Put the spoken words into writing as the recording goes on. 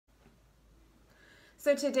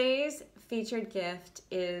So today's featured gift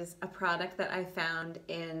is a product that I found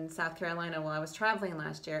in South Carolina while I was traveling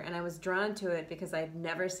last year, and I was drawn to it because I'd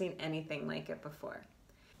never seen anything like it before.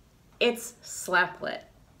 It's Slaplit.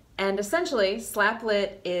 And essentially,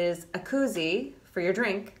 Slaplit is a koozie for your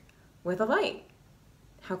drink with a light.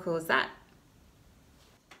 How cool is that?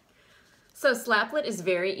 So Slaplit is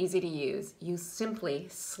very easy to use. You simply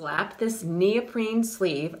slap this neoprene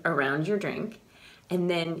sleeve around your drink, and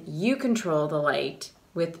then you control the light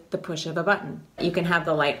with the push of a button. You can have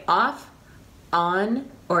the light off, on,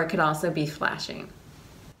 or it could also be flashing.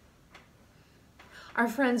 Our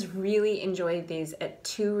friends really enjoyed these at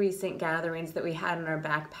 2 recent gatherings that we had in our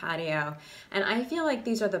back patio, and I feel like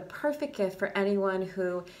these are the perfect gift for anyone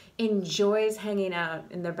who enjoys hanging out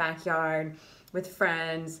in their backyard with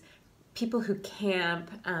friends, people who camp,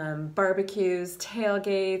 barbecues,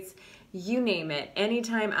 tailgates, you name it.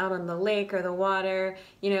 Anytime out on the lake or the water,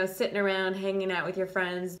 sitting around hanging out with your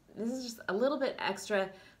friends. This is just a little bit extra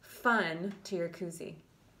fun to your koozie.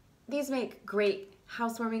 These make great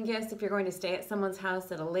housewarming gifts if you're going to stay at someone's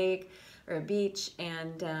house at a lake or a beach,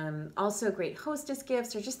 and also great hostess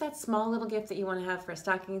gifts, or just that small little gift that you want to have for a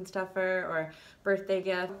stocking stuffer or birthday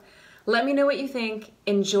gift. Let me know what you think.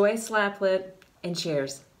 Enjoy Slaplit, and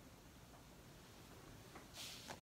cheers.